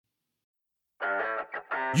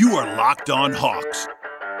You are Locked On Hawks,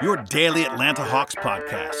 your daily Atlanta Hawks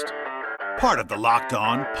podcast. Part of the Locked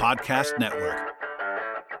On Podcast Network.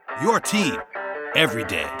 Your team every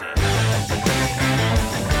day.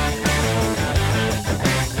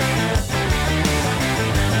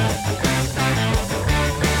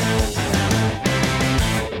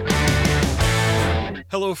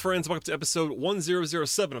 Hello, friends. Welcome to episode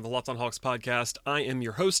 1007 of the Locked On Hawks podcast. I am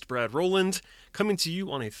your host, Brad Rowland, coming to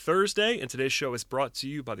you on a Thursday, and today's show is brought to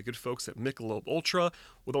you by the good folks at Michelob Ultra.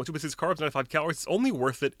 With only 2.6 carbs, 95 calories, it's only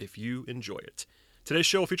worth it if you enjoy it. Today's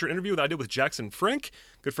show will feature an interview that I did with Jackson Frank,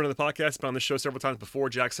 good friend of the podcast, been on this show several times before.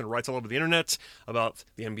 Jackson writes all over the internet about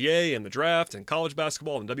the NBA and the draft and college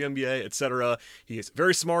basketball and WNBA, etc. He is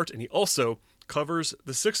very smart, and he also covers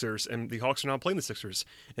the Sixers, and the Hawks are now playing the Sixers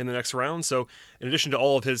in the next round. So in addition to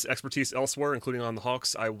all of his expertise elsewhere, including on the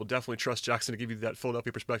Hawks, I will definitely trust Jackson to give you that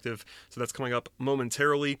Philadelphia perspective. So that's coming up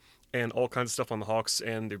momentarily, and all kinds of stuff on the Hawks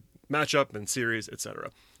and the matchup and series,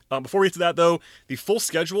 etc. Before we get to that, though, the full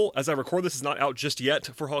schedule, as I record this, is not out just yet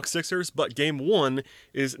for Hawks Sixers, but Game 1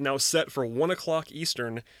 is now set for 1 o'clock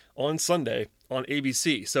Eastern on Sunday on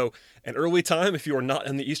ABC. So an early time if you are not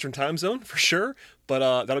in the Eastern time zone, for sure, but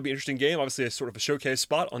that'll be an interesting game. Obviously, a sort of a showcase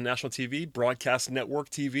spot on national TV, Broadcast Network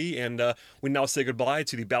TV, and we now say goodbye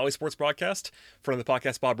to the Bally Sports broadcast from the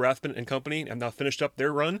podcast. Bob Rathman and company have now finished up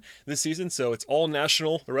their run this season, so it's all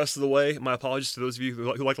national the rest of the way. My apologies to those of you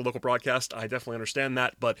who like the local broadcast. I definitely understand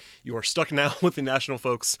that, but you are stuck now with the national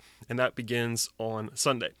folks, and that begins on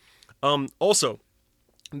Sunday. Also,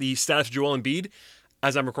 the status of Joel Embiid,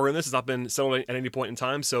 as I'm recording this, has not been settled at any point in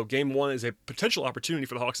time, so Game 1 is a potential opportunity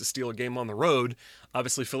for the Hawks to steal a game on the road.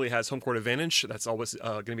 Obviously, Philly has home court advantage. That's always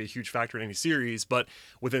going to be a huge factor in any series, but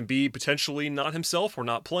with Embiid potentially not himself or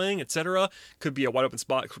not playing, etc., could be a wide open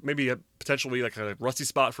spot, maybe potentially like a rusty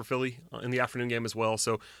spot for Philly in the afternoon game as well,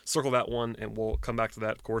 so circle that one, and we'll come back to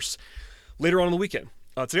that, of course, later on in the weekend.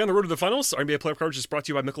 Today on the road to the finals, our NBA playoff coverage is brought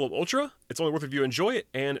to you by Michelob Ultra. It's only worth it if you enjoy it,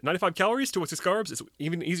 and 95 calories, 2.6 carbs. It's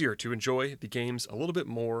even easier to enjoy the games a little bit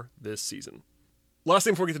more this season. Last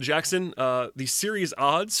thing before we get to Jackson, the series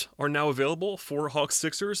odds are now available for Hawks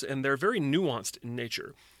Sixers, and they're very nuanced in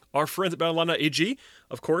nature. Our friends at BetOnline.ag,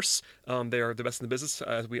 of course, they are the best in the business,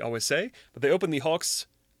 as we always say, but they open the Hawks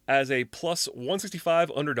as a plus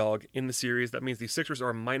 165 underdog in the series. That means the Sixers are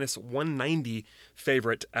a minus 190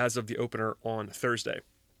 favorite as of the opener on Thursday.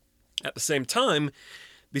 At the same time,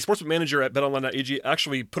 the sportsbook manager at BetOnline.ag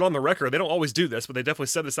actually put on the record, they don't always do this, but they definitely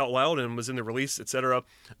said this out loud and was in the release, etc.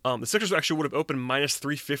 The Sixers actually would have opened minus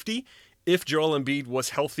 350 if Joel Embiid was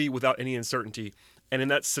healthy without any uncertainty. And in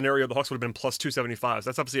that scenario, the Hawks would have been plus 275. So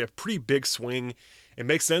that's obviously a pretty big swing. It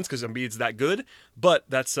makes sense because Embiid's that good, but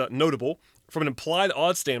that's notable. From an implied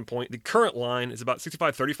odds standpoint, the current line is about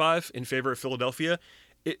 65-35 in favor of Philadelphia.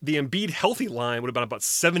 The Embiid healthy line would have been about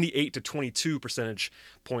 78 to 22 percentage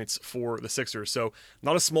points for the Sixers. So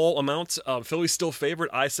not a small amount. Philly's still favored.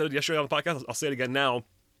 I said it yesterday on the podcast. I'll say it again now.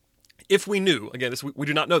 If we knew, again, we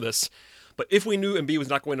do not know this, but if we knew Embiid was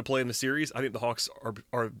not going to play in the series, I think the Hawks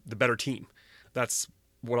are the better team. That's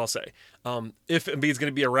what I'll say. If Embiid's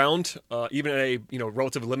going to be around, even at a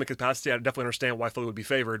relatively limited capacity, I definitely understand why Philly would be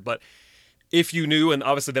favored. But if you knew, and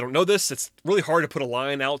obviously they don't know this, it's really hard to put a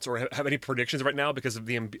line out or have any predictions right now because of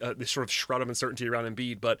the sort of shroud of uncertainty around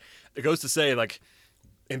Embiid. But it goes to say, like,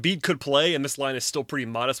 Embiid could play, and this line is still pretty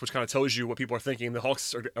modest, which kind of tells you what people are thinking. The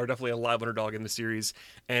Hawks are definitely a live underdog in the series.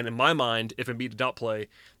 And in my mind, if Embiid did not play,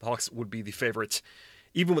 the Hawks would be the favorite,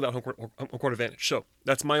 even without home court advantage. So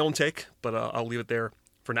that's my own take, but I'll leave it there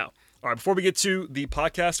for now. All right, before we get to the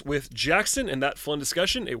podcast with Jackson and that fun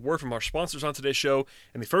discussion, a word from our sponsors on today's show,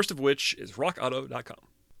 and the first of which is RockAuto.com.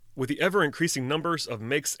 With the ever-increasing numbers of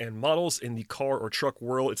makes and models in the car or truck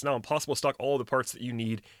world, it's now impossible to stock all of the parts that you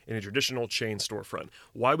need in a traditional chain storefront.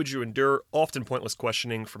 Why would you endure often pointless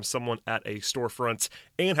questioning from someone at a storefront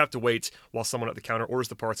and have to wait while someone at the counter orders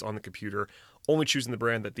the parts on the computer, only choosing the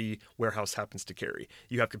brand that the warehouse happens to carry?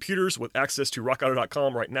 You have computers with access to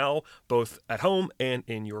RockAuto.com right now, both at home and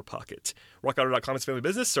in your pocket. RockAuto.com is family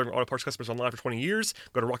business, serving auto parts customers online for 20 years.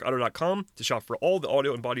 Go to RockAuto.com to shop for all the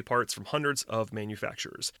audio and body parts from hundreds of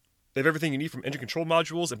manufacturers. They have everything you need from engine control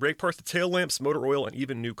modules and brake parts to tail lamps, motor oil, and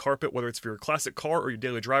even new carpet. Whether it's for your classic car or your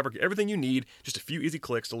daily driver, get everything you need, just a few easy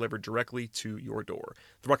clicks delivered directly to your door.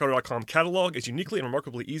 The RockAuto.com catalog is uniquely and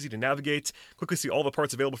remarkably easy to navigate. Quickly see all the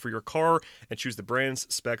parts available for your car and choose the brands,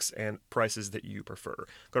 specs, and prices that you prefer.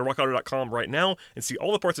 Go to RockAuto.com right now and see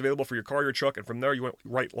all the parts available for your car or your truck, and from there you went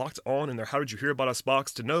right locked on in their How Did You Hear About Us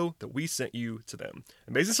box to know that we sent you to them.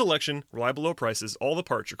 Amazing selection, reliable low prices, all the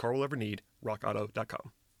parts your car will ever need,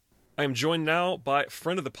 RockAuto.com. I am joined now by a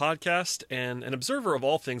friend of the podcast and an observer of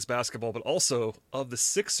all things basketball, but also of the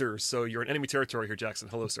Sixers. So you're in enemy territory here, Jackson.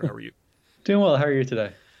 Hello, sir. How are you? Doing well. How are you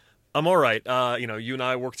today? I'm all right. You and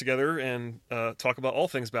I work together and talk about all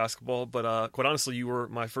things basketball, but quite honestly, you were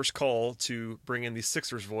my first call to bring in the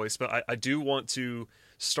Sixers voice. But I do want to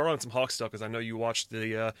start on some Hawks stuff because I know you watched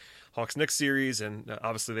the Hawks-Knicks series, and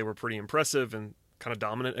obviously they were pretty impressive and kind of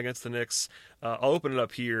dominant against the Knicks. I'll open it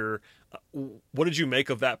up here. What did you make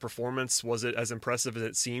of that performance? Was it as impressive as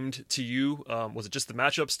it seemed to you? Was it just the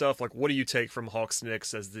matchup stuff? Like, what do you take from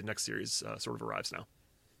Hawks-Knicks as the next series sort of arrives now?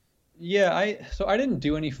 Yeah, I didn't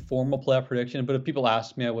do any formal playoff prediction, but if people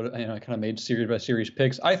asked me, I kind of made series by series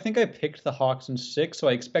picks. I think I picked the Hawks in 6, so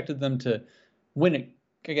I expected them to win it,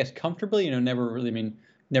 I guess, comfortably. Never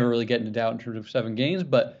really get into doubt in terms of 7 games,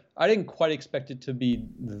 but I didn't quite expect it to be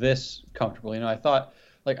this comfortable. I thought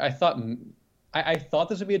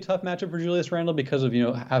this would be a tough matchup for Julius Randle because of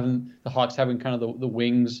having the Hawks having kind of the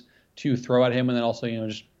wings to throw at him, and then also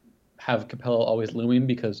just have Capella always looming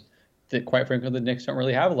because quite frankly, the Knicks don't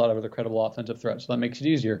really have a lot of other credible offensive threats, so that makes it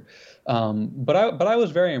easier. But I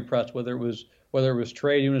was very impressed, whether it was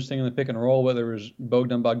Trey doing his thing in the pick and roll, whether it was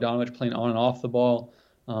Bogdan Bogdanovic playing on and off the ball,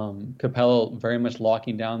 Capella very much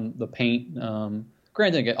locking down the paint.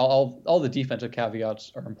 Granted, all the defensive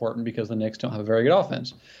caveats are important because the Knicks don't have a very good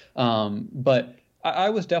offense. But I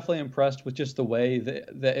was definitely impressed with just the way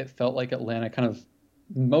that it felt like Atlanta kind of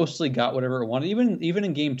mostly got whatever it wanted. Even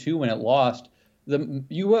in Game 2 when it lost,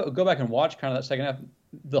 you go back and watch kind of that second half,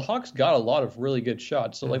 the Hawks got a lot of really good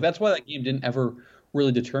shots. So that's why that game didn't ever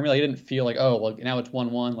really deter me. Like, I didn't feel like, oh, well, now it's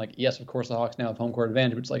 1-1. Like, yes, of course the Hawks now have home court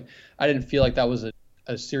advantage, but it's like I didn't feel like that was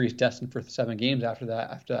a series destined for 7 games after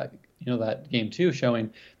that that Game 2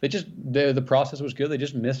 showing. The process was good. They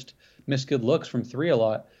just missed good looks from 3 a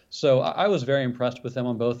lot. So I was very impressed with them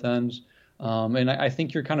on both ends. And I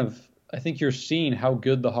think you're seeing how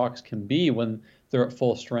good the Hawks can be when they're at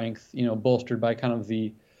full strength, bolstered by kind of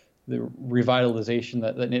the revitalization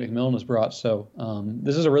that Nate McMillan has brought. So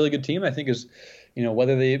this is a really good team. I think is,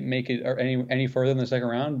 whether they make it or any further in the second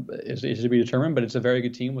round is to be determined. But it's a very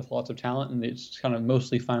good team with lots of talent, and it's kind of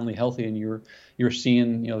mostly finally healthy. And you're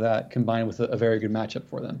seeing that combined with a very good matchup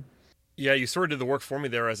for them. Yeah, you sort of did the work for me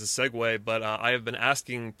there as a segue, but I have been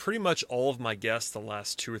asking pretty much all of my guests the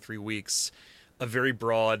last 2 or 3 weeks a very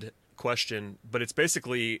broad question, but it's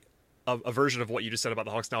basically a version of what you just said about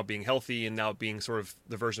the Hawks now being healthy and now being sort of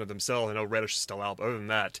the version of themselves. I know Reddish is still out, but other than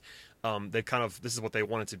that, this is what they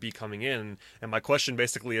wanted to be coming in. And my question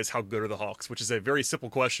basically is, how good are the Hawks? Which is a very simple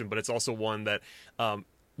question, but it's also one that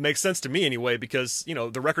makes sense to me anyway, because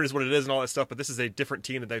the record is what it is and all that stuff. But this is a different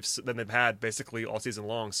team than they've had basically all season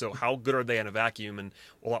long. So how good are they in a vacuum? And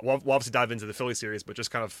we'll obviously dive into the Philly series, but just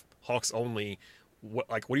kind of Hawks only.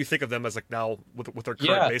 What do you think of them as now with their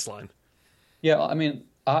current baseline? Yeah, I mean,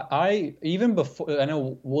 I even before, I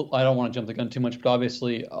know I don't want to jump the gun too much, but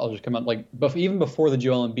obviously I'll just come out even before the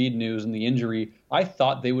Joel Embiid news and the injury, I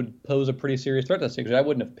thought they would pose a pretty serious threat to the Sixers. I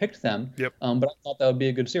wouldn't have picked them, Yep. But I thought that would be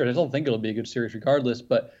a good series. I still think it'll be a good series regardless,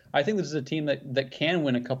 but I think this is a team that can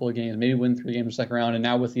win a couple of games, maybe win 3 games in the second round, and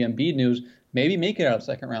now with the Embiid news, maybe make it out of the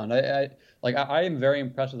second round. I am very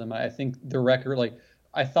impressed with them. I think the record,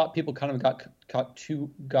 I thought people kind of got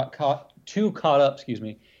too caught up,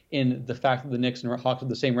 in the fact that the Knicks and Hawks have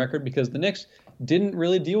the same record, because the Knicks didn't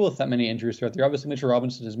really deal with that many injuries throughout the year. Obviously, Mitchell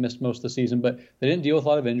Robinson has missed most of the season, but they didn't deal with a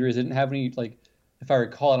lot of injuries. They didn't have any, if I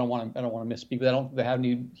recall, I don't want to misspeak, but I don't think they have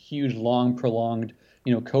any huge, long, prolonged,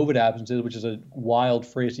 COVID absences, which is a wild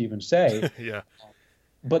phrase to even say. Yeah.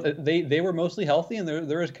 But they were mostly healthy, and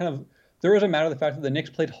there is a matter of the fact that the Knicks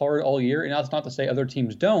played hard all year, and that's not to say other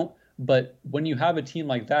teams don't, but when you have a team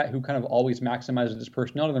like that who kind of always maximizes its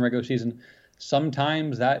personnel in the regular season,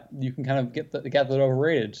 sometimes that you can kind of get that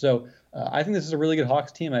overrated. So I think this is a really good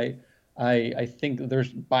Hawks team. I think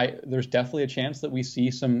there's definitely a chance that we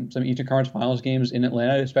see some Eastern Conference Finals games in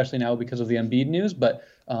Atlanta, especially now because of the Embiid news. But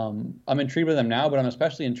I'm intrigued by them now, but I'm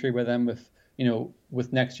especially intrigued by them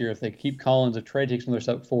with next year. If they keep Collins, if Trey takes another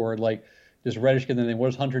step forward, does Reddish get anything?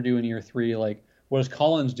 What does Hunter do in year 3? What does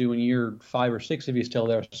Collins do in year 5 or 6 if he's still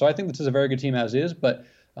there? So I think this is a very good team as is, but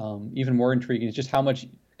even more intriguing is just how much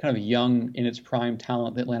kind of young in its prime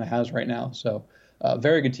talent that Atlanta has right now. So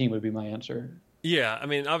very good team would be my answer. Yeah, I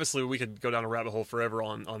mean, obviously we could go down a rabbit hole forever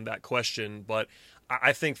on that question, but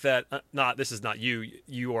I think that this is not you.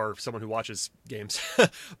 You are someone who watches games,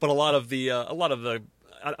 but a lot of the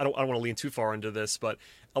I don't want to lean too far into this, but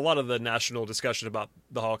a lot of the national discussion about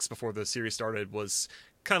the Hawks before the series started was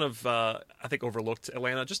kind of, I think, overlooked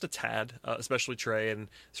Atlanta just a tad, especially Trae and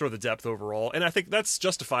sort of the depth overall. And I think that's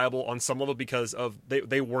justifiable on some level because of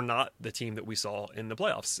they were not the team that we saw in the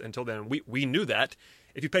playoffs until then. We knew that.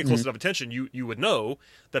 If you pay close enough attention, you would know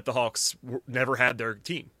that the Hawks never had their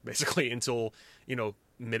team basically until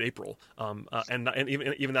mid-April, and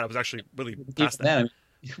even that was actually really past that. Then,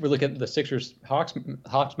 we look at the Sixers Hawks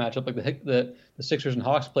matchup. Like the Sixers and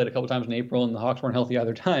Hawks played a couple times in April, and the Hawks weren't healthy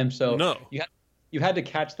either time. So no. You had to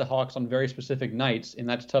catch the Hawks on very specific nights, and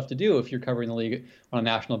that's tough to do if you're covering the league on a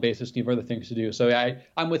national basis and you have other things to do. So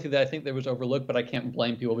I'm with you that I think there was overlooked, but I can't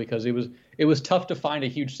blame people because it was tough to find a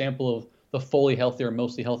huge sample of the fully healthy or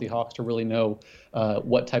mostly healthy Hawks to really know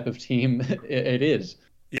what type of team it is.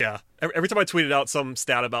 Yeah. Every time I tweeted out some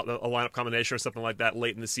stat about a lineup combination or something like that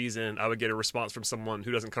late in the season, I would get a response from someone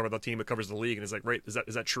who doesn't cover the team but covers the league and is like, "Right, is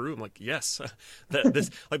that true?" I'm like, "Yes."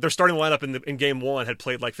 Like their starting lineup in game 1 had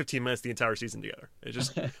played like 15 minutes the entire season together. It's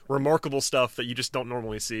just remarkable stuff that you just don't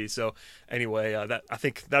normally see. So anyway, I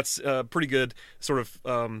think that's a pretty good sort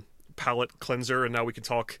of palate cleanser, and now we can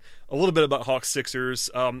talk a little bit about Hawks Sixers.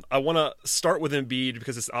 I want to start with Embiid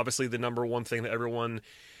because it's obviously the number one thing that everyone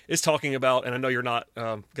is talking about, and I know you're not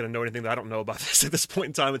going to know anything that I don't know about this at this point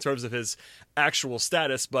in time in terms of his actual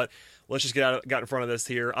status, but let's just get in front of this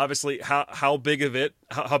here. Obviously, how big of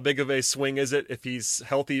a swing is it if he's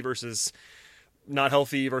healthy versus not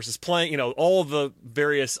healthy versus playing? All the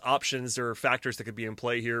various options or factors that could be in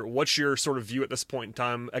play here. What's your sort of view at this point in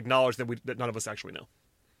time? Acknowledge that none of us actually know.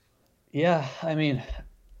 Yeah, I mean,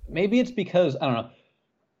 maybe it's because I don't know.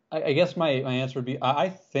 I guess my answer would be I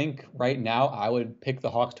think right now I would pick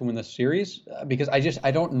the Hawks to win the series because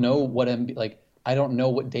I don't know what I don't know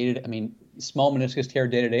what day-to-day. I mean, small meniscus tear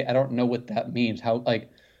day-to-day. I don't know what that means. How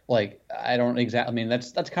I don't exactly. I mean,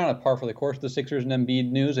 that's kind of par for the course of the Sixers and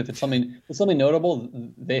Embiid news. If it's something notable,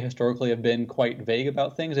 they historically have been quite vague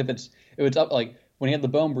about things. If it's up like when he had the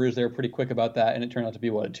bone bruise, they were pretty quick about that, and it turned out to be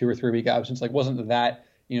a 2 or 3 week absence. Like wasn't that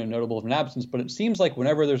notable of an absence? But it seems like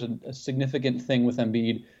whenever there's a significant thing with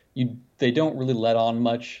Embiid, they don't really let on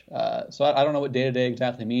much. So I don't know what day-to-day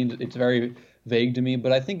exactly means. It's very vague to me,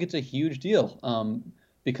 but I think it's a huge deal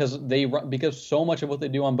because so much of what they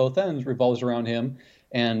do on both ends revolves around him.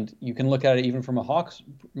 And you can look at it even from a Hawks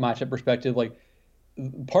matchup perspective. Like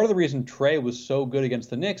part of the reason Trae was so good against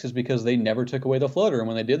the Knicks is because they never took away the floater, and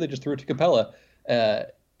when they did, they just threw it to Capella.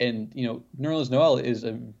 And Nerlens Noel is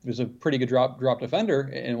a pretty good drop defender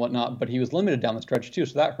and whatnot, but he was limited down the stretch too,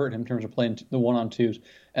 so that hurt him in terms of playing the 1-on-2s.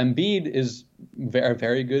 Embiid is a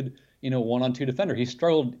very good 1-on-2 defender. He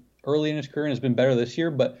struggled early in his career and has been better this year,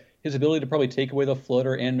 but his ability to probably take away the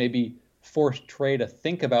floater and maybe force Trae to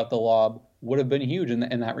think about the lob would have been huge in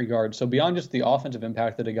that regard. So beyond just the offensive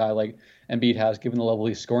impact that a guy like Embiid has, given the level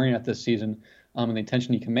he's scoring at this season, and the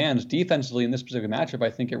attention he commands defensively in this specific matchup, I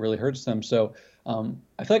think it really hurts them. So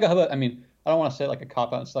I feel like I don't want to say like a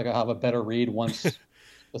cop-out. It's like I have a better read once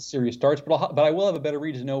the series starts, but I will have a better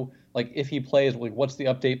read to know like if he plays, like what's the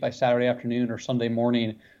update by Saturday afternoon or Sunday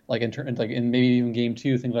morning, like in maybe even game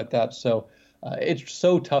 2, things like that. So it's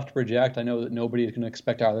so tough to project. I know that nobody is going to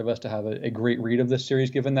expect either of us to have a great read of this series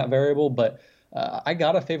given that variable, but I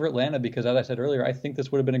got to favor Atlanta because, as I said earlier, I think this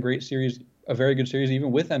would have been a great series, a very good series,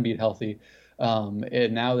 even with Embiid healthy.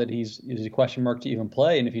 And now that he's a question mark to even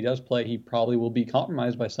play, and if he does play, he probably will be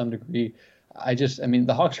compromised by some degree.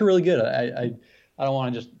 The Hawks are really good. I don't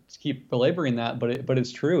want to just keep belaboring that, but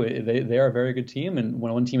it's true. They are a very good team, and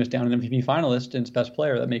when one team is down an MVP finalist and its best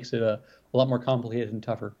player, that makes it a lot more complicated and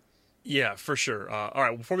tougher. Yeah, for sure. All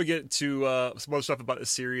right, before we get to some other stuff about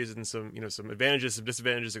this series and some advantages, some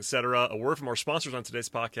disadvantages, etc., a word from our sponsors on today's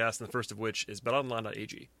podcast, and the first of which is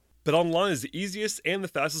BetOnline.ag. BetOnline is the easiest and the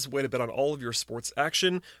fastest way to bet on all of your sports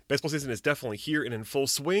action. Baseball season is definitely here and in full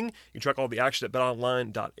swing. You can track all the action at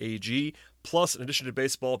betonline.ag. Plus, in addition to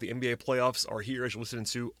baseball, the NBA playoffs are here, as you're listening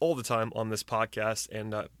to all the time on this podcast.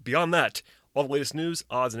 And beyond that, all the latest news,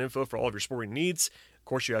 odds, and info for all of your sporting needs. Of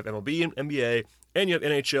course, you have MLB and NBA, and you have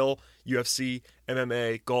NHL, UFC,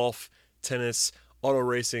 MMA, golf, tennis, auto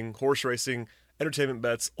racing, horse racing, entertainment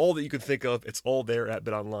bets, all that you can think of. It's all there at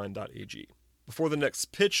betonline.ag. Before the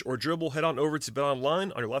next pitch or dribble, head on over to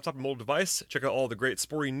BetOnline on your laptop or mobile device. Check out all the great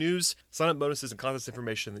sporting news, sign-up bonuses, and contest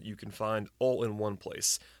information that you can find all in one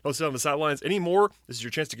place. Don't sit on the sidelines anymore. This is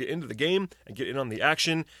your chance to get into the game and get in on the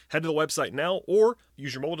action. Head to the website now or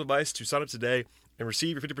use your mobile device to sign up today and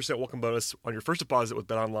receive your 50% welcome bonus on your first deposit with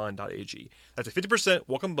betonline.ag. That's a 50%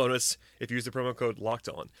 welcome bonus if you use the promo code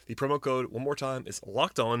LOCKEDON. The promo code, one more time, is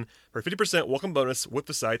LOCKEDON for a 50% welcome bonus with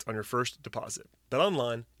the site on your first deposit.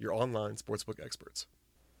 BetOnline, your online sportsbook experts.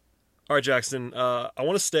 All right, Jackson, I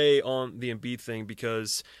want to stay on the Embiid thing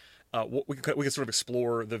because we can sort of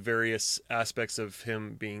explore the various aspects of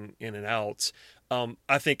him being in and out.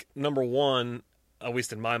 I think number one, at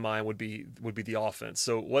least in my mind, would be the offense.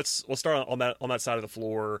 So let's start on that side of the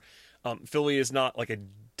floor. Philly is not like a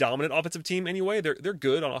dominant offensive team anyway. They're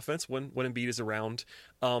good on offense when Embiid is around,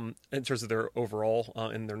 in terms of their overall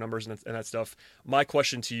and their numbers and that stuff. My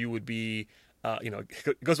question to you would be,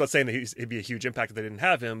 it goes without saying that it'd be a huge impact if they didn't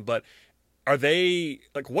have him, but are they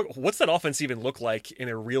like what's that offense even look like in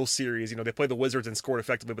a real series? They played the Wizards and scored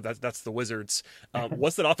effectively, but that's the Wizards.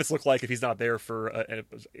 What's that offense look like if he's not there for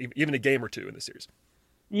even a game or two in the series?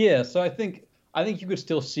 Yeah, so I think you could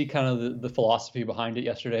still see kind of the philosophy behind it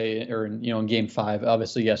yesterday, or in Game 5.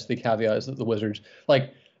 Obviously, yes, the caveat is that the Wizards,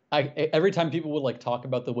 like, every time people would like talk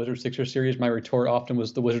about the Wizards-Sixers series, my retort often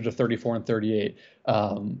was the Wizards of 34 and 38.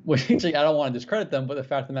 Which I don't want to discredit them, but the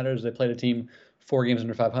fact of the matter is they played a team 4 games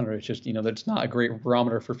under 500. It's just that's not a great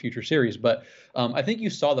barometer for future series. But I think you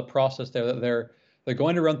saw the process there, that they're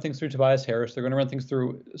going to run things through Tobias Harris. They're going to run things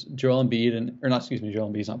through Joel Embiid,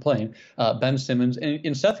 Joel Embiid's not playing. Ben Simmons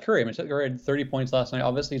and Seth Curry. I mean, Seth Curry had 30 points last night.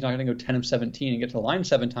 Obviously, he's not going to go 10 of 17 and get to the line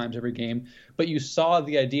 7 times every game. But you saw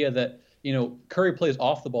the idea that Curry plays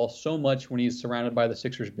off the ball so much when he's surrounded by the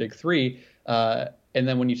Sixers' big three. And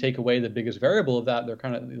then when you take away the biggest variable of that, they're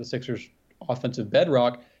kind of the Sixers' offensive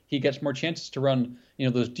bedrock. He gets more chances to run,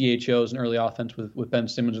 those DHOs and early offense with Ben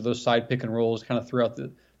Simmons, or those side pick and rolls kind of throughout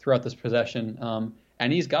this possession.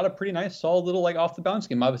 And he's got a pretty nice, solid little like off the bounce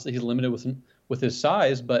game. Obviously, he's limited with his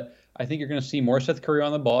size, but I think you're going to see more Seth Curry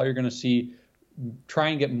on the ball. You're going to see try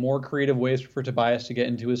and get more creative ways for Tobias to get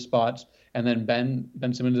into his spots. And then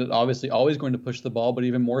Ben Simmons is obviously always going to push the ball, but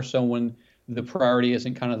even more so when the priority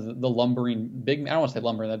isn't kind of the lumbering big. I don't want to say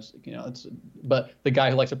lumbering. But the guy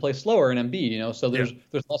who likes to play slower in Embiid. So there's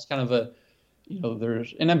less kind of a.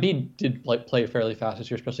 And Embiid did play fairly fast this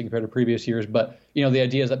year, especially compared to previous years. But the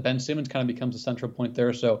idea is that Ben Simmons kind of becomes the central point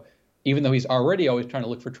there. So even though he's already always trying to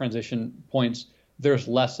look for transition points, there's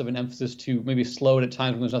less of an emphasis to maybe slow it at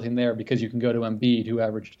times when there's nothing there, because you can go to Embiid, who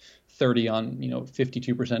averaged 30 on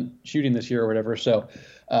 52% shooting this year or whatever. So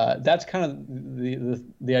that's kind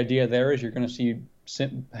of the idea there, is you're going to see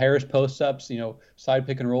Harris post ups, side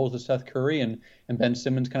pick and rolls with Seth Curry and Ben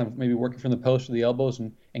Simmons kind of maybe working from the post or the elbows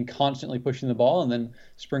and constantly pushing the ball, and then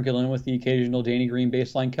sprinkle in with the occasional Danny Green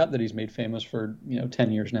baseline cut that he's made famous for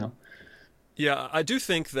 10 years now. Yeah, I do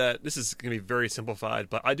think that this is going to be very simplified,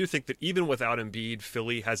 but I do think that even without Embiid,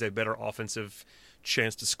 Philly has a better offensive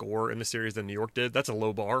chance to score in the series than New York did. That's a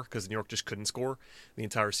low bar because New York just couldn't score the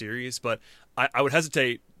entire series. But I would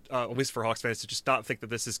hesitate, at least for Hawks fans, to just not think that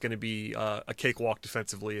this is going to be a cakewalk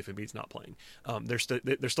defensively if Embiid's not playing. There's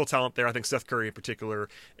still talent there. I think Seth Curry in particular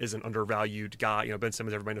is an undervalued guy. Ben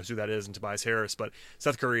Simmons, everybody knows who that is, and Tobias Harris. But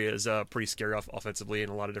Seth Curry is pretty scary offensively in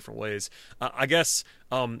a lot of different ways. I guess...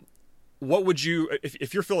 what would you,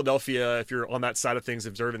 if you're Philadelphia, if you're on that side of things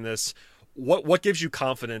observing this, what gives you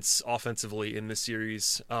confidence offensively in this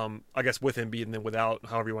series? I guess with Embiid and then without,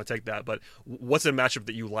 however you want to take that. But what's a matchup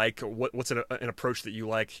that you like? Or what's an approach that you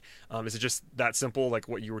like? Is it just that simple, like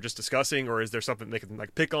what you were just discussing, or is there something they can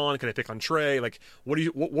like pick on? Can they pick on Trey? Like,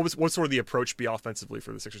 what sort of the approach be offensively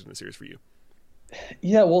for the Sixers in the series for you?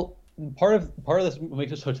 Yeah, well, part of this what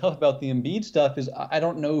makes it so tough about the Embiid stuff is I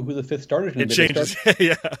don't know who the fifth starter is going to be. It changes.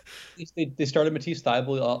 Yeah. They started Matisse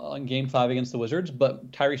Thybulle on Game 5 against the Wizards,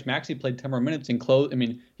 but Tyrese Maxey played 10 more minutes and closed. I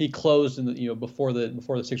mean, he closed in the before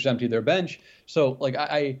the Sixers emptied their bench. So like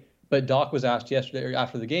but Doc was asked yesterday or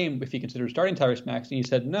after the game if he considered starting Tyrese Maxey, and he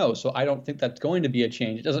said no. So I don't think that's going to be a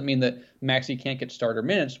change. It doesn't mean that Maxey can't get starter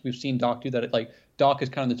minutes. We've seen Doc do that. Doc is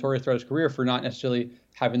kind of notorious throughout his career for not necessarily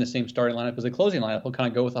having the same starting lineup as the closing lineup. He'll kind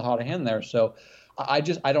of go with a hot hand there. So I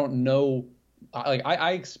don't know.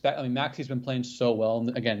 I expect. I mean, Maxey's been playing so well,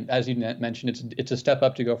 and again, as you mentioned, it's a step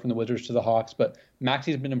up to go from the Wizards to the Hawks. But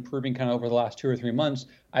Maxey's been improving kind of over the last 2 or 3 months.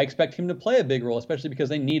 I expect him to play a big role, especially because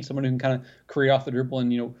they need someone who can kind of create off the dribble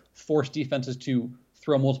and force defenses to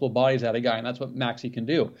throw multiple bodies at a guy, and that's what Maxey can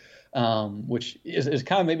do. Which is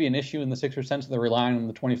kind of maybe an issue in the Sixers sense that they're relying on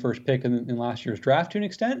the 21st pick in last year's draft to an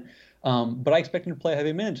extent. But I expect him to play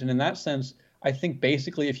heavy minutes, and in that sense, I think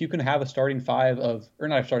basically if you can have a starting five an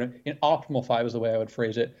optimal five is the way I would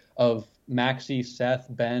phrase it, of Maxey, Seth,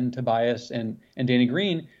 Ben, Tobias, and Danny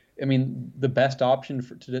Green. I mean, the best option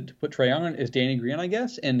to put Trae on is Danny Green, I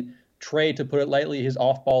guess. And Trae, to put it lightly, his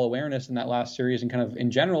off-ball awareness in that last series and kind of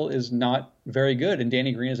in general is not very good. And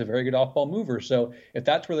Danny Green is a very good off-ball mover. So if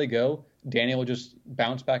that's where they go, Danny will just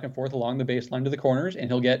bounce back and forth along the baseline to the corners, and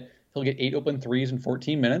he'll get 8 open threes in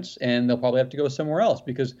 14 minutes, and they'll probably have to go somewhere else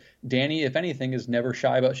because Danny, if anything, is never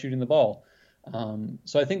shy about shooting the ball.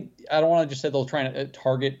 So I think I don't want to just say they'll try to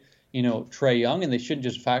target Trae Young, and they shouldn't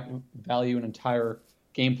just value an entire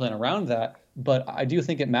game plan around that. But I do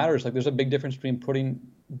think it matters. Like, there's a big difference between putting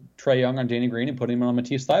Trae Young on Danny Green and putting him on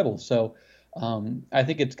Matisse Thybulle. So I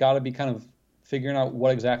think it's got to be kind of figuring out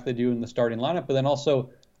what exactly they do in the starting lineup. But then also,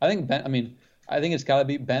 I think it's got to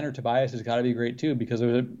be Ben, or Tobias has got to be great too, because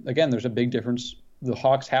there's a big difference. The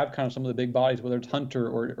Hawks have kind of some of the big bodies, whether it's Hunter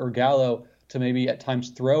or Gallo, to maybe at times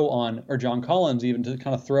throw on, or John Collins even, to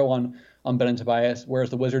kind of throw on Ben and Tobias, whereas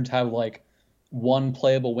the Wizards have like one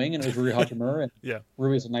playable wing, and it was Rui Hachimura. And yeah,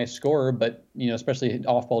 Rui's a nice scorer, but especially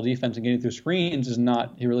off-ball defense and getting through screens is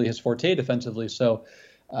not really his forte defensively. So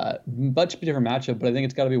much different matchup, but I think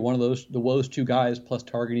it's got to be one of those two guys plus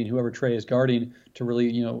targeting whoever Trae is guarding to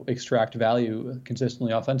really extract value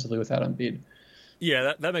consistently offensively without Embiid.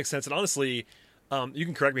 Yeah, that makes sense. And honestly, you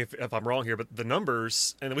can correct me if I'm wrong here, but the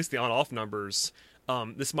numbers, and at least the on-off numbers,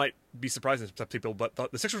 this might be surprising to some people, but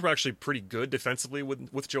the Sixers were actually pretty good defensively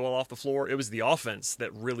with Joel off the floor. It was the offense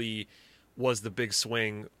that really was the big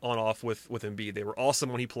swing on-off with Embiid. They were awesome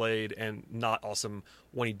when he played and not awesome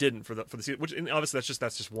when he didn't for the season. Which, and obviously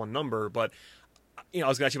that's just one number. But I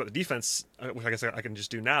was going to ask you about the defense, which I guess I can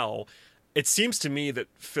just do now. It seems to me that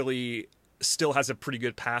Philly still has a pretty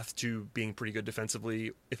good path to being pretty good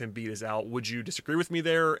defensively if Embiid is out. Would you disagree with me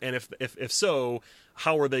there? And if so,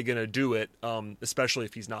 how are they going to do it, especially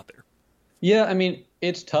if he's not there? Yeah, I mean,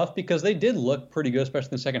 it's tough because they did look pretty good, especially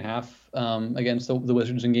in the second half against the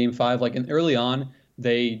Wizards in Game 5. Like, early on,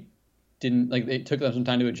 they didn't, like, it took them some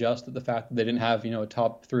time to adjust to the fact that they didn't have, a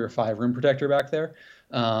top 3 or 5 rim protector back there.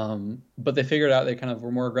 But they figured out they kind of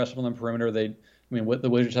were more aggressive on the perimeter. The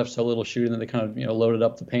Wizards have so little shooting that they kind of, loaded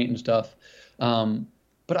up the paint and stuff.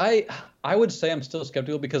 But I would say I'm still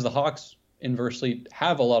skeptical because the Hawks inversely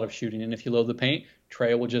have a lot of shooting. And if you load the paint,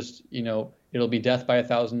 Trae will just, it'll be death by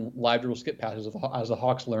 1,000 live dribble skip passes as the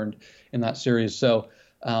Hawks learned in that series. So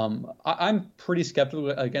I'm pretty skeptical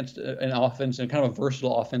against an offense and kind of a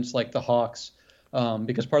versatile offense like the Hawks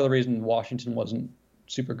because part of the reason Washington wasn't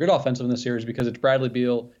super good offensive in this series because it's Bradley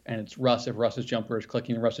Beal and it's Russ if Russ's jumper is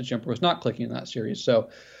clicking and Russ's jumper was not clicking in that series. So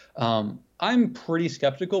I'm pretty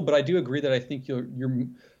skeptical, but I do agree that I think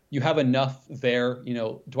you have enough there.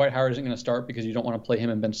 Dwight Howard isn't going to start because you don't want to play him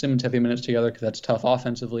and Ben Simmons heavy minutes together because that's tough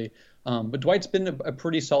offensively. But Dwight's been a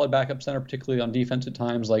pretty solid backup center, particularly on defense at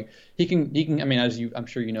times. Like he can. I mean, I'm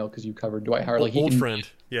sure you know because you covered Dwight Howard. Like old friend,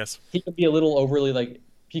 yes. He can be a little overly like.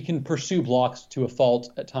 He can pursue blocks to a fault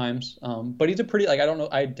at times, but he's a pretty I don't know.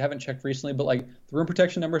 I haven't checked recently, but like the rim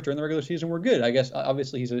protection numbers during the regular season were good. I guess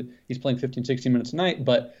obviously he's playing 15, 16 minutes a night,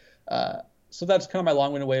 but so that's kind of my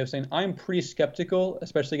long-winded way of saying I'm pretty skeptical,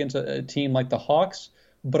 especially against a team like the Hawks.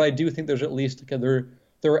 But I do think there's at least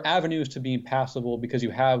there are avenues to being passable because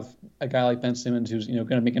you have a guy like Ben Simmons who's going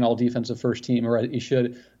to make an all-defensive first team, or he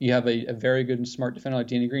should. You have a very good and smart defender like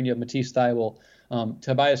Danny Green. You have Matisse Thybulle.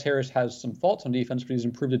 Tobias Harris has some faults on defense, but he's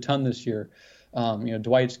improved a ton this year.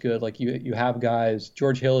 Dwight's good. Like you have guys.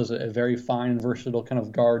 George Hill is a very fine and versatile kind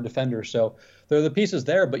of guard defender. So there are the pieces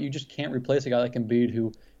there, but you just can't replace a guy like Embiid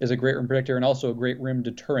who is a great rim protector and also a great rim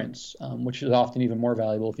deterrence, which is often even more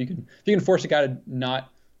valuable if you can force a guy to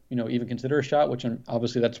not even consider a shot, which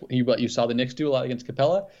obviously that's what you saw the Knicks do a lot against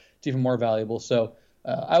Capella. It's even more valuable. So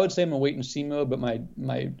I would say I'm in wait and see mode, but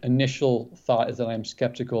my initial thought is that I'm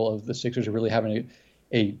skeptical of the Sixers really having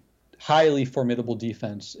a highly formidable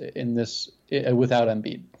defense in this without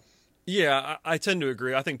Embiid. Yeah, I tend to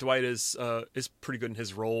agree. I think Dwight is pretty good in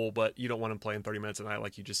his role, but you don't want him playing 30 minutes a night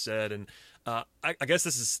like you just said. And I guess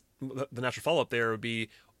this is the natural follow-up there would be,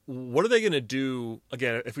 what are they going to do,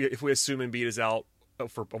 again, if we assume Embiid is out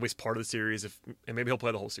for at least part of the series, and maybe he'll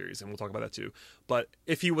play the whole series, and we'll talk about that too. But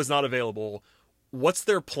if he was not available, what's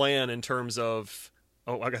their plan in terms of,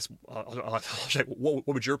 I guess I'll check, what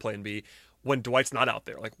would your plan be when Dwight's not out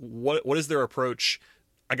there? Like, what is their approach,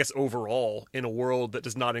 I guess, overall in a world that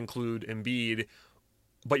does not include Embiid,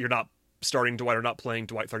 but you're not starting Dwight or not playing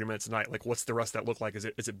Dwight 30 minutes a night? Like, what's the rest of that look like? Is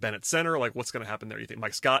it Ben at center? Like, what's going to happen there? You think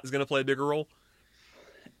Mike Scott is going to play a bigger role?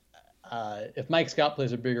 If Mike Scott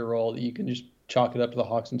plays a bigger role, you can just chalk it up to the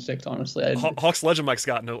Hawks and 6, honestly. Hawks legend Mike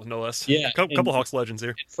Scott, no less. Yeah. A couple Hawks legends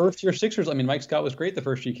here. First-year Sixers, I mean, Mike Scott was great the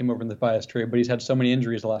first year he came over in the Tobias trade, but he's had so many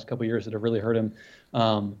injuries the last couple of years that have really hurt him.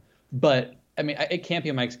 But, I mean, it can't be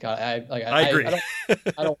a Mike Scott. I agree. I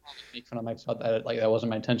don't want to make fun of Mike Scott. That wasn't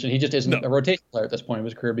my intention. He just isn't a rotation player at this point of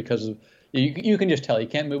his career because of you can just tell he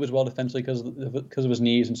can't move as well defensively because of his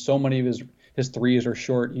knees, and so many of his threes are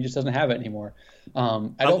short. He just doesn't have it anymore. I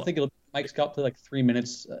don't think Mike Scott played like 3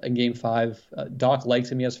 minutes in Game 5. Doc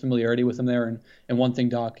likes him. He has familiarity with him there. And one thing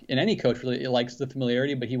Doc, and any coach really likes the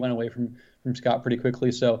familiarity, but he went away from Scott pretty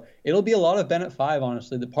quickly. So it'll be a lot of Ben at 5,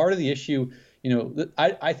 honestly. The part of the issue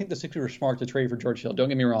I think the Sixers were smart to trade for George Hill. Don't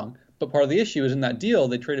get me wrong. But part of the issue is in that deal,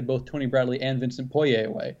 they traded both Tony Bradley and Vincent Poirier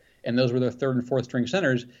away. And those were their third and fourth string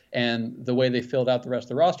centers. And the way they filled out the rest of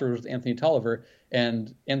the roster was with Anthony Tolliver.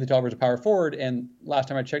 And Anthony Tolliver is a power forward. And last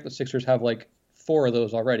time I checked, the Sixers have like 4 of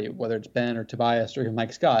those already, whether it's Ben or Tobias or even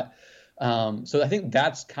Mike Scott. So I think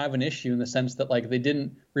that's kind of an issue in the sense that like they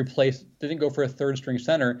didn't go for a third string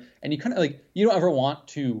center. And you kind of like, you don't ever want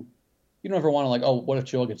to like, oh, what if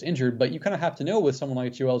Joel gets injured? But you kind of have to know with someone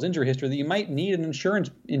like Joel's injury history that you might need an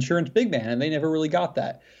insurance big man, and they never really got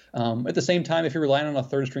that. At the same time, if you're relying on a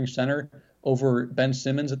third string center over Ben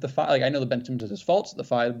Simmons at the 5, like I know that Ben Simmons has his faults at the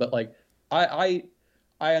 5, but like I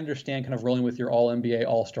understand kind of rolling with your all NBA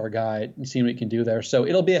all-star guy and seeing what you can do there. So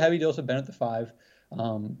it'll be a heavy dose of Ben at the 5.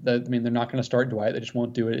 They're not going to start Dwight. They just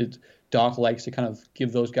won't do it. Doc likes to kind of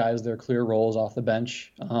give those guys their clear roles off the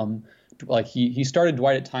bench. Like he started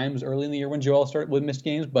Dwight at times early in the year when Joel started with missed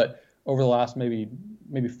games, but over the last maybe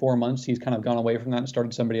 4 months, he's kind of gone away from that and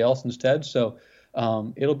started somebody else instead. So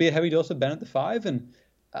it'll be a heavy dose of Ben at the 5, and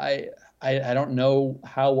I don't know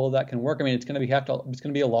how well that can work. I mean, it's going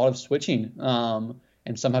to be a lot of switching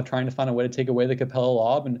and somehow trying to find a way to take away the Capella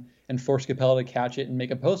lob and force Capella to catch it and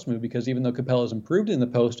make a post move, because even though Capella has improved in the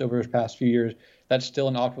post over his past few years, that's still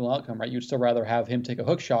an optimal outcome, right? You'd still rather have him take a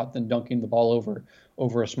hook shot than dunking the ball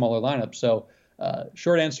over a smaller lineup. So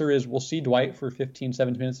short answer is we'll see Dwight for 15,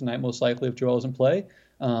 17 minutes tonight, most likely if Joel doesn't play.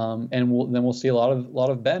 And we'll see a lot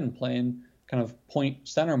of Ben playing kind of point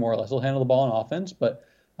center more or less. He'll handle the ball on offense, but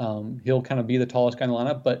he'll kind of be the tallest guy in the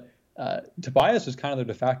lineup. But Tobias is kind of their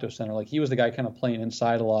de facto center. Like he was the guy kind of playing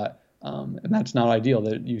inside a lot. And that's not ideal.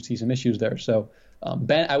 That you see some issues there. So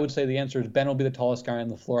Ben, I would say the answer is Ben will be the tallest guy on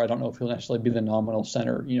the floor. I don't know if he'll necessarily be the nominal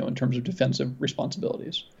center, in terms of defensive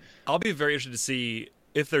responsibilities. I'll be very interested to see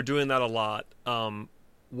if they're doing that a lot.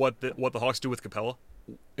 What the Hawks do with Capella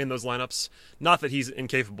in those lineups. Not that he's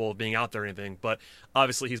incapable of being out there or anything, but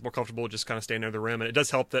obviously he's more comfortable just kind of staying near the rim. And it does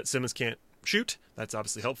help that Simmons can't shoot. That's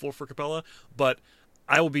obviously helpful for Capella, but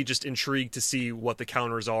I will be just intrigued to see what the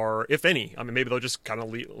counters are, if any. I mean, maybe they'll just kind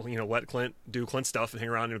of let Clint do Clint stuff and hang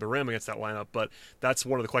around near the rim against that lineup. But that's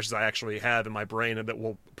one of the questions I actually have in my brain, and that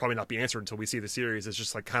will probably not be answered until we see the series. It's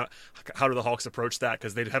just like how do the Hawks approach that,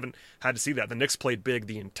 because they haven't had to see that. The Knicks played big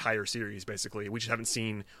the entire series basically. We just haven't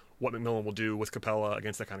seen what McMillan will do with Capella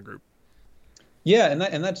against that kind of group. Yeah,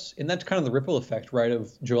 and that's kind of the ripple effect, right,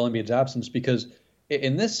 of Joel Embiid's absence, because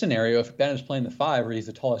in this scenario, if Ben is playing the 5 or he's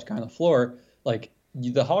the tallest guy on the floor, like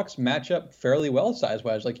the Hawks match up fairly well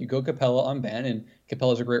size-wise. Like you go Capella on Ben, and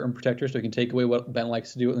Capella's a great rim protector, so he can take away what Ben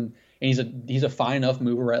likes to do, and he's a fine enough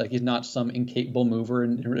mover, right? Like he's not some incapable mover,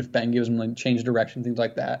 and if Ben gives him like change direction, things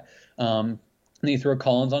like that. And then you throw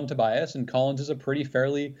Collins on Tobias, and Collins is a pretty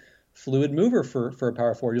fairly fluid mover for a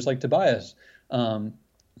power forward, just like Tobias.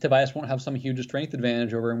 Tobias won't have some huge strength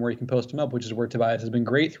advantage over him where he can post him up, which is where Tobias has been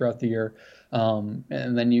great throughout the year. And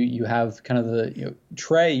then you have kind of the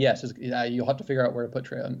Trey. Yes, you'll have to figure out where to put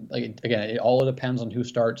Trey. Like again, it all depends on who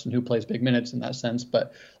starts and who plays big minutes in that sense.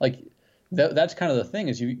 But like that's kind of the thing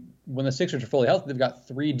is when the Sixers are fully healthy, they've got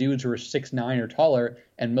 3 dudes who are 6'9" or taller,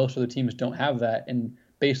 and most of the teams don't have that. And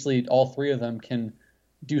basically, all 3 of them can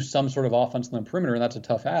do some sort of offense on the perimeter, and that's a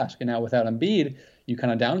tough ask. And now without Embiid, you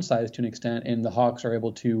kind of downsize to an extent, and the Hawks are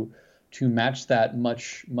able to match that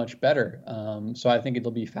much better. So I think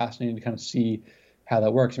it'll be fascinating to kind of see how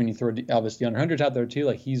that works. I mean, you throw obviously DeAndre Hunter's out there too.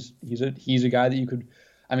 Like he's a guy that you could.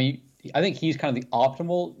 I mean, I think he's kind of the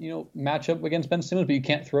optimal matchup against Ben Simmons, but you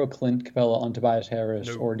can't throw Clint Capella on Tobias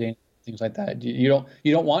Harris or Daniel, things like that. You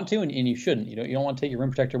don't want to, and you shouldn't. You don't want to take your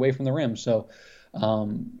rim protector away from the rim. So.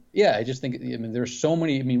 Yeah, I just think, I mean, there's so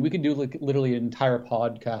many. I mean, we could do like literally an entire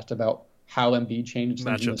podcast about how Embiid changed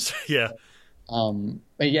matchups. Yeah.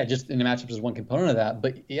 But yeah, just in the matchups is one component of that.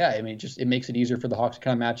 But yeah, I mean, it makes it easier for the Hawks to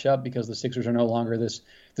kind of match up because the Sixers are no longer this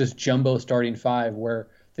jumbo starting 5 where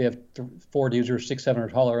they have 4 dudes who are 6'7" or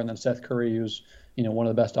taller, and then Seth Curry, who's one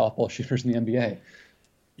of the best off-ball shooters in the NBA.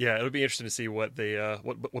 Yeah, it would be interesting to see what they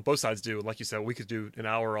what both sides do. And like you said, we could do an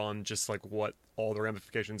hour on just like what all the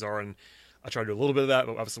ramifications are, and I try to do a little bit of that,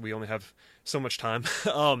 but obviously we only have so much time.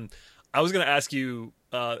 I was going to ask you,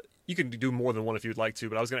 you can do more than one if you'd like to,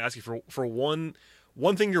 but I was going to ask you for one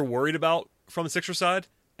thing you're worried about from the Sixers side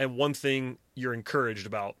and one thing you're encouraged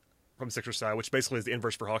about from the Sixers side, which basically is the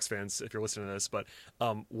inverse for Hawks fans if you're listening to this. But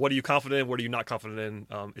what are you confident in? What are you not confident in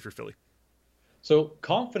if you're Philly? So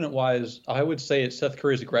confident-wise, I would say it's Seth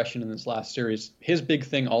Curry's aggression in this last series. His big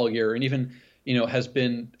thing all year, and even has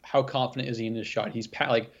been how confident is he in his shot.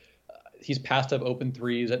 He's passed up open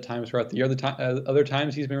threes at times throughout the year. Other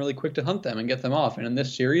times he's been really quick to hunt them and get them off. And in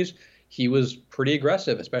this series, he was pretty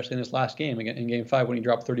aggressive, especially in this last game, in Game 5 when he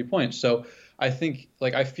dropped 30 points. So I think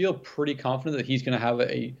I feel pretty confident that he's going to have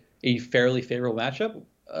a fairly favorable matchup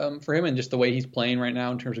for him, and just the way he's playing right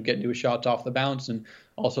now in terms of getting to his shots off the bounce and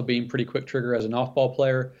also being pretty quick trigger as an off-ball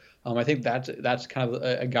player. I think that's kind of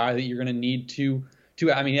a guy that you're going to need to.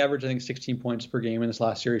 I mean, he averaged, I think, 16 points per game in this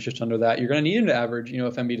last series, just under that. You're going to need him to average,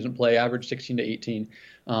 if Embiid doesn't play, average 16 to 18.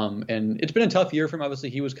 And it's been a tough year for him. Obviously,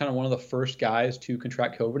 he was kind of one of the first guys to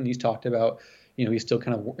contract COVID, and he's talked about, he's still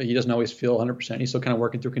he doesn't always feel 100%. He's still kind of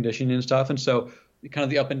working through conditioning and stuff. And so kind of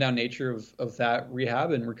the up and down nature of that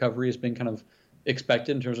rehab and recovery has been kind of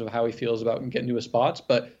expected in terms of how he feels about getting to his spots.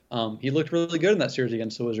 But he looked really good in that series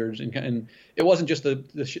against the Wizards, and it wasn't just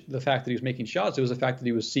the fact that he was making shots; it was the fact that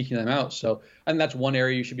he was seeking them out. So I think that's one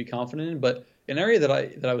area you should be confident in. But an area that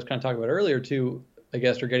I was kind of talking about earlier too, I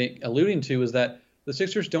guess, or alluding to, is that the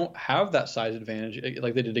Sixers don't have that size advantage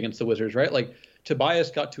like they did against the Wizards, right? Like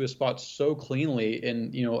Tobias got to his spots so cleanly,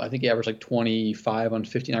 and I think he averaged like 25 on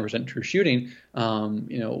 59% true shooting,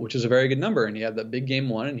 which is a very good number. And he had that big game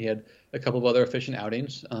one, and he had a couple of other efficient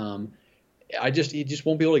outings. He just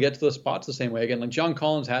won't be able to get to those spots the same way again. Like John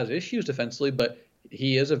Collins has issues defensively, but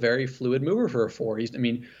he is a very fluid mover for a four.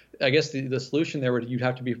 I guess the solution there would you'd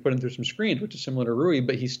have to be putting through some screens, which is similar to Rui,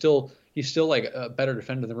 but he's still like a better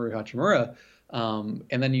defender than Rui Hachimura.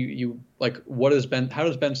 And then you like, how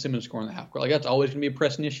does Ben Simmons score in the half court? Like that's always going to be a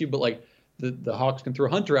pressing issue, but like the Hawks can throw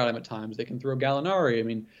Hunter at him at times. They can throw Gallinari. I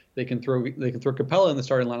mean, they can throw Capella in the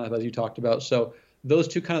starting lineup, as you talked about. So those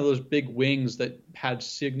big wings that had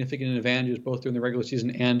significant advantages both during the regular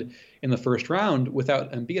season and in the first round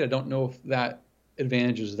without Embiid, I don't know if that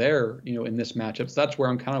advantage is there, in this matchup. So that's where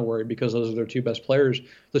I'm kind of worried, because those are their two best players,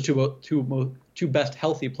 the two best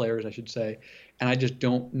healthy players, I should say. And I just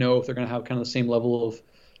don't know if they're going to have kind of the same level of,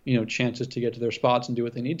 chances to get to their spots and do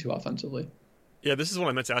what they need to offensively. Yeah, this is what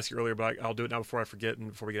I meant to ask you earlier, but I'll do it now before I forget and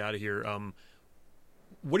before we get out of here.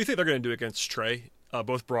 What do you think they're going to do against Trae,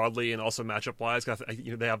 both broadly and also matchup-wise?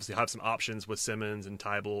 They obviously have some options with Simmons and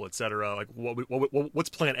Tybal, et cetera. Like, what's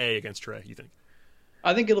plan A against Trae, you think?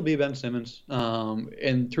 I think it'll be Ben Simmons,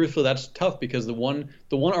 and truthfully, that's tough because the one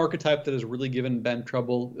archetype that has really given Ben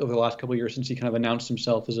trouble over the last couple of years since he kind of announced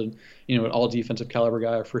himself as an all defensive caliber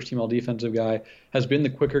guy, or first team all defensive guy, has been the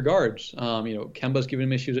quicker guards. Kemba's given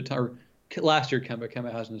him issues at times. Last year,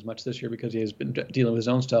 Kemba hasn't as much this year because he has been dealing with his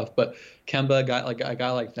own stuff. But Kemba, a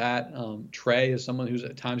guy like that, Trae is someone who's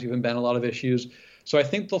at times given Ben a lot of issues. So I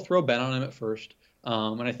think they'll throw Ben on him at first,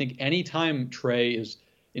 and I think anytime Trae is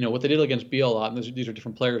what they did against Beal a lot, and these are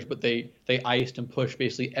different players, but they iced and pushed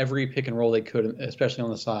basically every pick and roll they could, especially on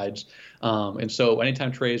the sides. And so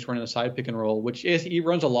anytime Trae is running a side pick and roll, which he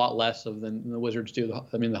runs a lot less of than the Wizards do.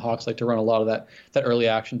 The Hawks like to run a lot of that early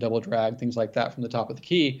action, double drag, things like that from the top of the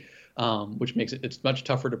key, which makes it's much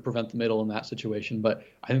tougher to prevent the middle in that situation. But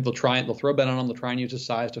I think they'll throw Ben on him. They'll try and use his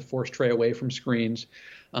size to force Trae away from screens.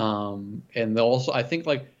 And they'll also, I think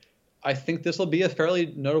this will be a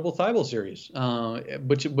fairly notable Thybulle series,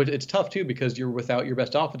 but it's tough too because you're without your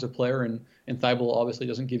best offensive player, and Thybulle obviously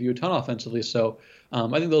doesn't give you a ton offensively. So I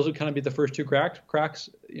think those would kind of be the first two cracks,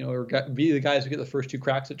 or be the guys who get the first two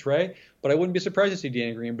cracks at Trae. But I wouldn't be surprised to see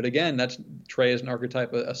Danny Green. But again, that's Trae as an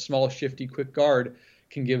archetype, a small, shifty, quick guard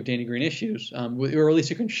can give Danny Green issues, or at least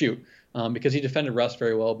he can shoot, because he defended Russ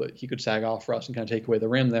very well, but he could sag off Russ and kind of take away the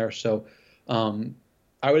rim there. So.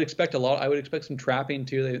 I would expect some trapping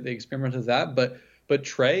too. They experimented with that, but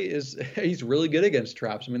Trae he's really good against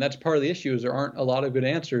traps. I mean, that's part of the issue is there aren't a lot of good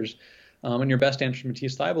answers, and your best answer is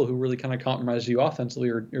Matisse Thybulle, who really kind of compromises you offensively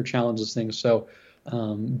or challenges things. So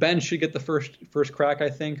Ben should get the first crack, I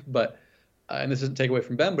think, but and this isn't take away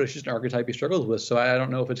from Ben, but it's just an archetype he struggles with. So I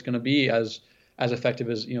don't know if it's going to be as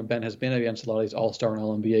effective as Ben has been against a lot of these all-star and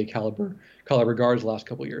all-NBA caliber guards the last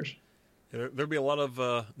couple of years. There'll be a lot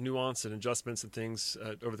of nuance and adjustments and things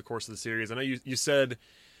over the course of the series. I know you said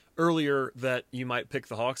earlier that you might pick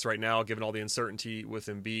the Hawks right now, given all the uncertainty with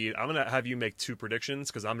Embiid. I'm going to have you make two predictions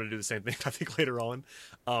because I'm going to do the same thing, I think, later on.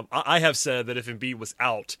 I have said that if Embiid was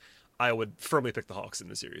out, I would firmly pick the Hawks in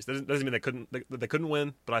the series. That doesn't mean they couldn't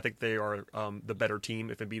win, but I think they are the better team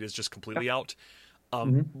if Embiid is just completely out.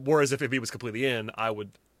 Whereas if Embiid was completely in, I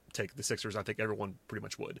would take the Sixers. I think everyone pretty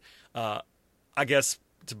much would. I guess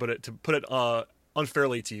to put it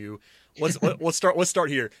unfairly to you, let's start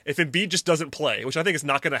here. If Embiid just doesn't play, which I think is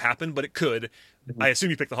not going to happen, but it could, I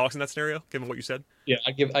assume you pick the Hawks in that scenario, given what you said. Yeah,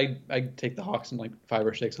 I take the Hawks in like 5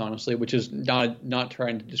 or 6, honestly, which is not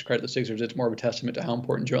trying to discredit the Sixers. It's more of a testament to how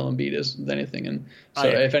important Joel Embiid is than anything. And so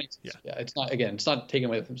if anything, it's not taking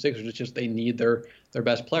away from Sixers. It's just they need their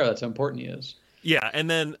best player. That's how important he is. Yeah, and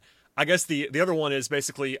then I guess the other one is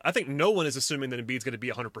basically, I think no one is assuming that Embiid's going to be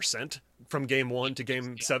 100% from game 1 to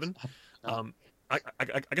game 7.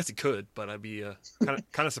 I guess he could, but I'd be kind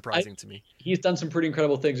of surprising to me. He's done some pretty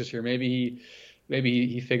incredible things this year. Maybe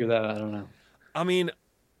he figured that out. I don't know. I mean,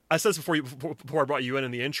 I said this before I brought you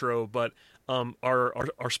in the intro, but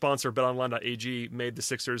our sponsor BetOnline.ag made the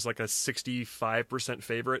Sixers like a 65%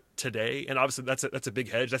 favorite today, and obviously that's a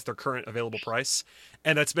big hedge. That's their current available price,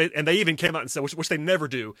 and they even came out and said, which they never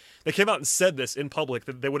do. They came out and said this in public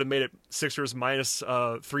that they would have made it Sixers minus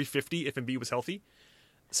 350 if Embiid was healthy.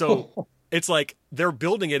 So it's like they're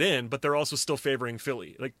building it in, but they're also still favoring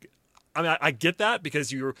Philly. Like, I mean, I get that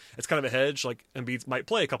because it's kind of a hedge. Like, Embiid might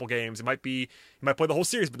play a couple games. He might play the whole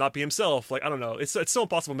series, but not be himself. Like, I don't know. It's so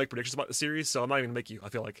impossible to make predictions about the series. So I'm not even gonna make you. I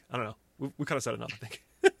feel like, I don't know. We kind of said enough, I think.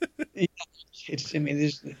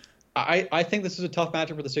 I think this is a tough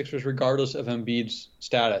matchup for the Sixers, regardless of Embiid's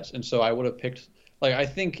status. And so I would have picked, like, I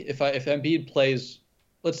think if Embiid plays,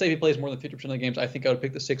 let's say he plays more than 50% of the games, I think I would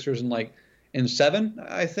pick the Sixers in 7,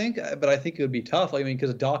 I think, but I think it would be tough. I mean,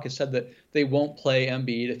 because Doc has said that they won't play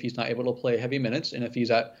Embiid if he's not able to play heavy minutes, and if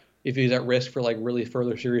he's at risk for like really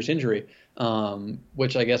further serious injury,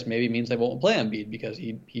 which I guess maybe means they won't play Embiid because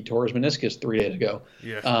he tore his meniscus 3 days ago.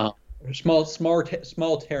 Yeah. Small tear in his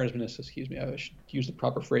meniscus. Excuse me. I should use the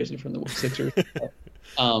proper phrasing from the Sixers.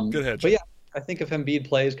 Good hedge. But yeah, I think if Embiid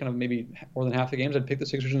plays kind of maybe more than half the games, I'd pick the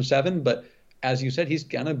Sixers in 7. But as you said, he's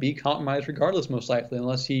gonna be compromised regardless, most likely,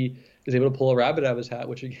 unless he is able to pull a rabbit out of his hat,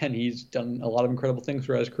 which, again, he's done a lot of incredible things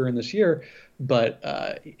throughout his career in this year. But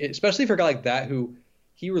especially for a guy like that, who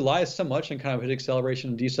he relies so much on kind of his acceleration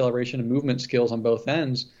and deceleration and movement skills on both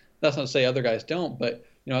ends. That's not to say other guys don't, but,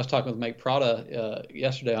 I was talking with Mike Prada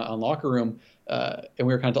yesterday on Locker Room, and we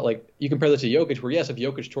were kind of like, you compare this to Jokic, where, yes, if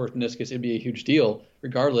Jokic tore his meniscus, it'd be a huge deal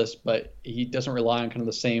regardless, but he doesn't rely on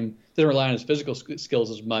doesn't rely on his physical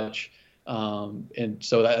skills as much. And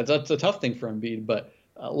so that's a tough thing for Embiid, but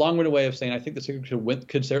a long-winded way of saying I think the Sixers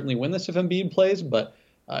could certainly win this if Embiid plays, but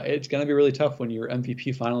it's going to be really tough when your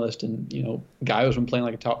MVP finalist and a guy who's been playing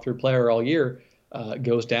like a top 3 player all year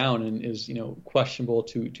goes down and is questionable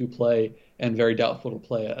to play and very doubtful to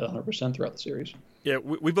play at 100% throughout the series. Yeah,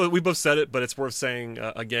 we both said it, but it's worth saying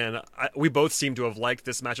again. We both seem to have liked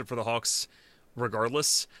this matchup for the Hawks,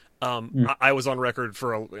 regardless. I was on record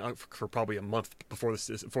for probably a month before the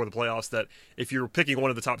playoffs that if you're picking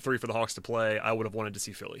one of the top 3 for the Hawks to play, I would have wanted to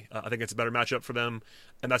see Philly. I think it's a better matchup for them,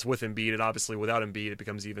 and that's with Embiid. And obviously, without Embiid, it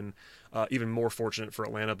becomes even more fortunate for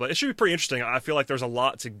Atlanta. But it should be pretty interesting. I feel like there's a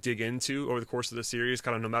lot to dig into over the course of the series.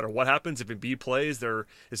 Kind of no matter what happens, if Embiid plays, there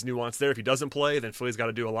is nuance there. If he doesn't play, then Philly's got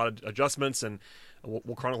to do a lot of adjustments, and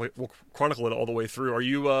we'll chronicle it all the way through. Are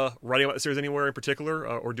you writing about the series anywhere in particular,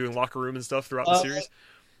 or doing locker room and stuff throughout the series?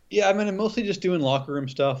 Yeah, I mean, I'm mostly just doing locker room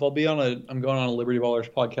stuff. I'm going on a Liberty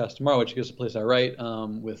Ballers podcast tomorrow, which is the place I write,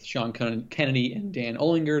 with Sean Kennedy and Dan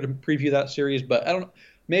Olinger to preview that series. But I don't know,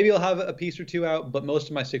 maybe I'll have a piece or two out. But most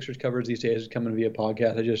of my Sixers coverage these days is coming via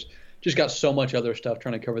podcast. I just got so much other stuff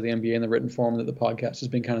trying to cover the NBA in the written form that the podcast has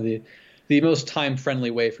been kind of the most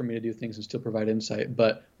time-friendly way for me to do things and still provide insight.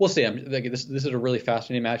 But we'll see. This is a really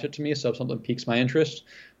fascinating matchup to me. So if something piques my interest,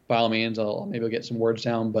 by all means, I'll get some words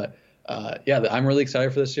down. But I'm really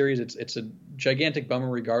excited for this series. It's a gigantic bummer,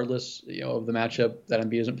 regardless, of the matchup that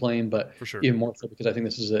Embiid isn't playing, but for sure, even more so because I think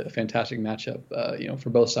this is a fantastic matchup, for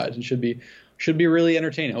both sides, and should be really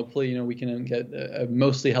entertaining. Hopefully, we can get a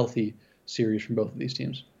mostly healthy series from both of these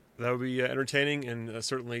teams. That would be entertaining and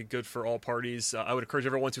certainly good for all parties. I would encourage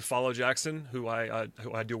everyone to follow Jackson, who I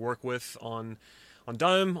do work with on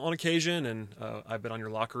Dime on occasion, and I've been on your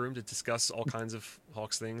Locker Room to discuss all kinds of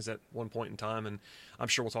Hawks things at one point in time, and I'm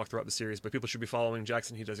sure we'll talk throughout the series. But people should be following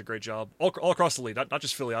Jackson. He does a great job all across the league, not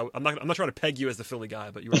just Philly. I'm not trying to peg you as the Philly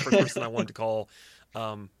guy, but you were the first person I wanted to call.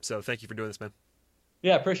 So thank you for doing this, man.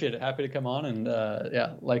 Yeah, appreciate it. Happy to come on,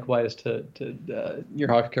 and likewise to your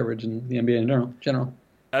Hawks coverage and the NBA in general.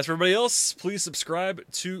 As for everybody else, please subscribe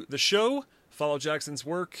to the show. Follow Jackson's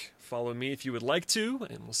work. Follow me if you would like to,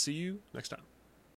 and we'll see you next time.